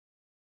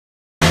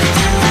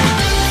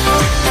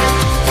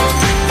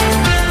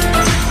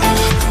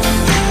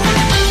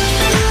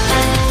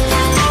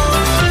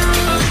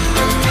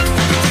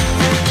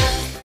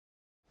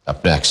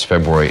next.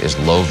 February is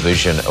Low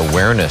Vision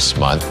Awareness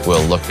Month.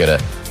 We'll look at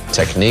a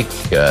technique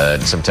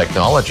and some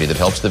technology that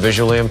helps the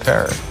visually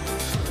impaired.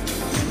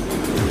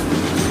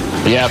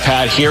 Yeah,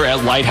 Pat, here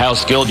at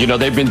Lighthouse Guild, you know,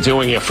 they've been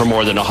doing it for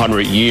more than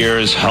 100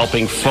 years,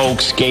 helping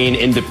folks gain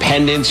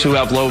independence who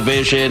have low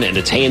vision and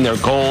attain their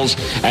goals.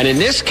 And in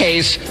this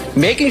case,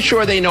 making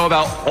sure they know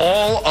about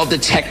all of the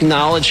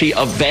technology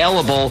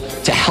available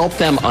to help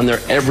them on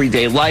their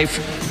everyday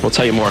life. We'll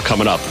tell you more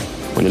coming up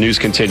when the news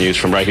continues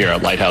from right here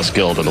at Lighthouse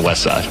Guild on the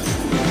West Side.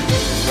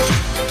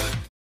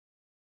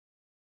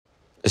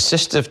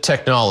 Assistive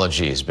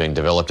technology is being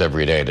developed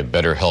every day to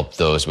better help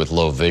those with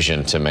low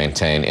vision to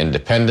maintain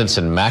independence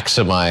and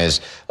maximize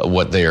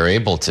what they are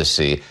able to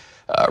see.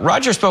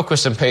 Roger spoke with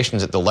some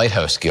patients at the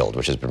Lighthouse Guild,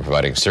 which has been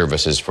providing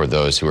services for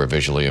those who are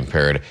visually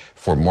impaired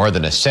for more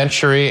than a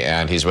century,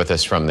 and he's with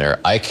us from their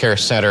eye care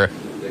center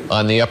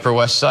on the Upper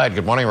West Side.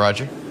 Good morning,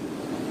 Roger.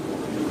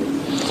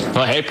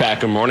 Well, hey,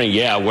 Pat, good morning.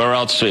 Yeah, where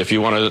else, if you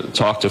want to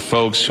talk to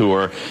folks who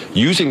are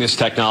using this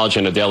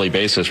technology on a daily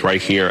basis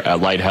right here at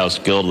Lighthouse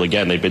Guild.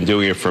 Again, they've been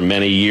doing it for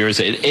many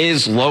years. It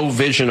is Low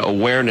Vision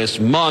Awareness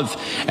Month,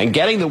 and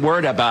getting the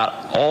word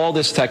about all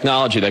this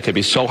technology that could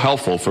be so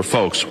helpful for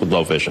folks with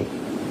low vision.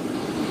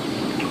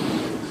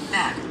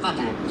 Back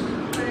button.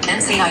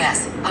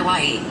 NCIS,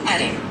 Hawaii,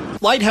 heading.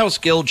 Lighthouse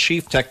Guild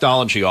Chief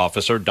Technology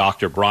Officer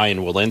Dr. Brian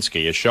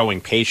Walensky is showing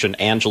patient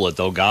Angela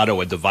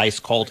Delgado a device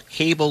called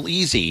Cable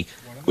Easy,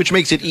 which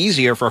makes it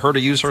easier for her to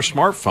use her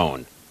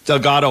smartphone.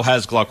 Delgado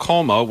has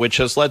glaucoma, which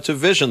has led to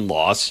vision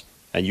loss,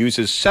 and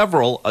uses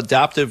several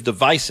adaptive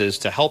devices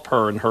to help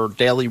her in her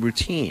daily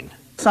routine.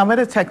 Some of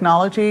the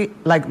technology,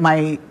 like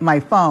my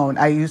phone,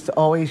 I used to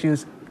always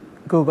use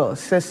Google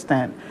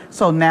Assistant.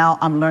 So now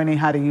I'm learning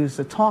how to use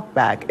the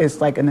TalkBack.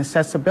 It's like an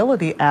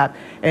accessibility app.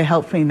 It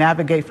helps me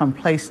navigate from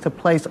place to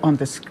place on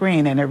the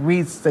screen, and it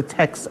reads the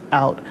text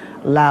out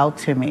loud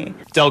to me.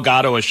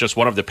 Delgado is just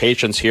one of the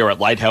patients here at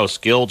Lighthouse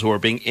Guild who are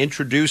being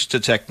introduced to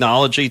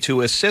technology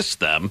to assist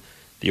them.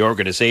 The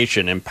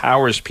organization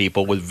empowers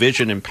people with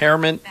vision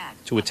impairment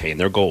to attain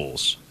their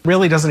goals.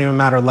 Really doesn't even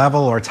matter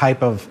level or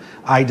type of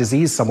eye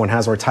disease someone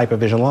has or type of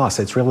vision loss.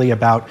 It's really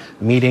about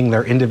meeting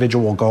their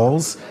individual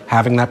goals,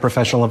 having that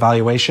professional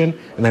evaluation,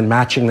 and then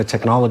matching the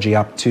technology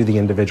up to the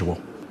individual.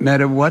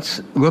 Meta,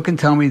 look and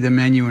tell me the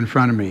menu in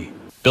front of me.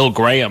 Bill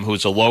Graham,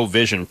 who's a low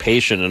vision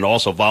patient and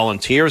also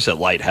volunteers at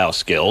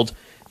Lighthouse Guild,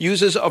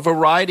 uses a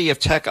variety of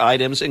tech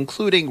items,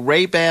 including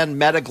Ray-Ban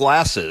Meta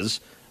glasses,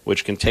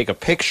 which can take a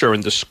picture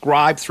and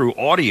describe through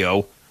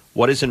audio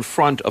what is in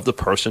front of the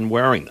person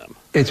wearing them.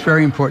 It's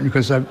very important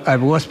because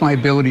I've lost my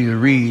ability to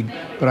read,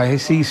 but I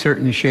see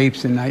certain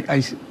shapes, and I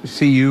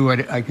see you,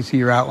 I can see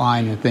your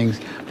outline and things,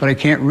 but I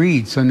can't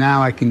read. So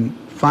now I can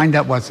find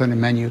out what's on the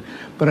menu,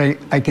 but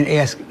I can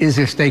ask, is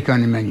there steak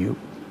on the menu?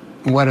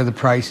 And what are the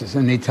prices?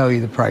 And they tell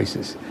you the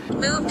prices.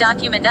 Move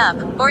document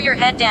up or your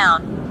head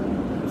down.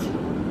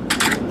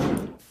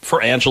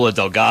 For Angela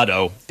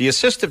Delgado, the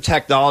assistive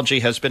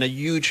technology has been a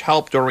huge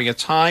help during a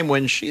time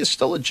when she is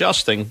still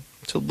adjusting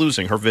to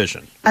losing her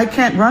vision. I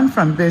can't run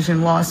from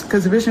vision loss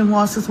because vision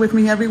loss is with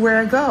me everywhere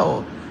I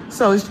go.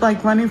 So it's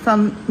like running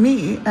from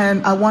me,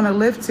 and I want to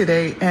live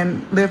today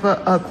and live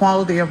a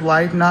quality of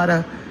life, not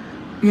a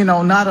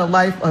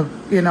life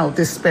of,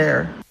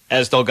 despair.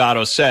 As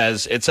Delgado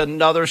says, it's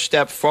another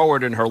step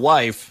forward in her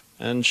life,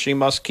 and she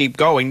must keep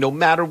going no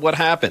matter what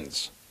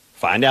happens.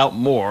 Find out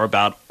more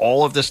about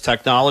all of this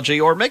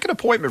technology or make an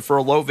appointment for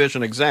a low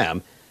vision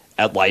exam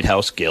at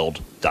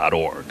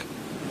lighthouseguild.org.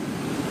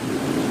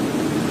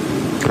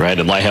 Right,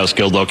 and Lighthouse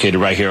Guild located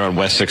right here on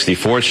West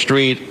 64th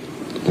Street,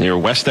 near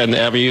West End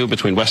Avenue,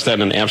 between West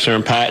End and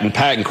Amsterdam.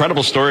 Pat,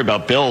 incredible story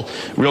about Bill,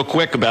 real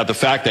quick, about the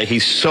fact that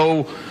he's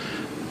so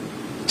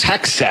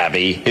tech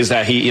savvy, is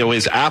that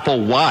his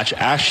Apple Watch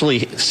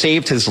actually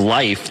saved his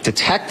life,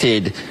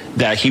 detected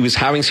that he was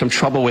having some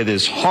trouble with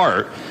his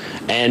heart,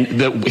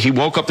 and he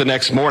woke up the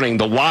next morning.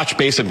 The watch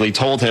basically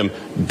told him,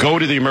 go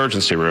to the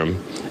emergency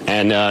room,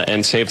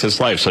 and saved his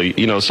life. So,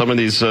 some of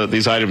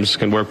these items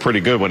can work pretty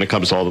good when it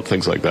comes to all the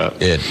things like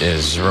that. It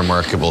is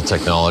remarkable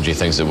technology,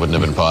 things that wouldn't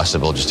have been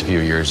possible just a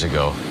few years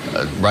ago.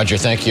 Roger,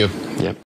 thank you. Yep.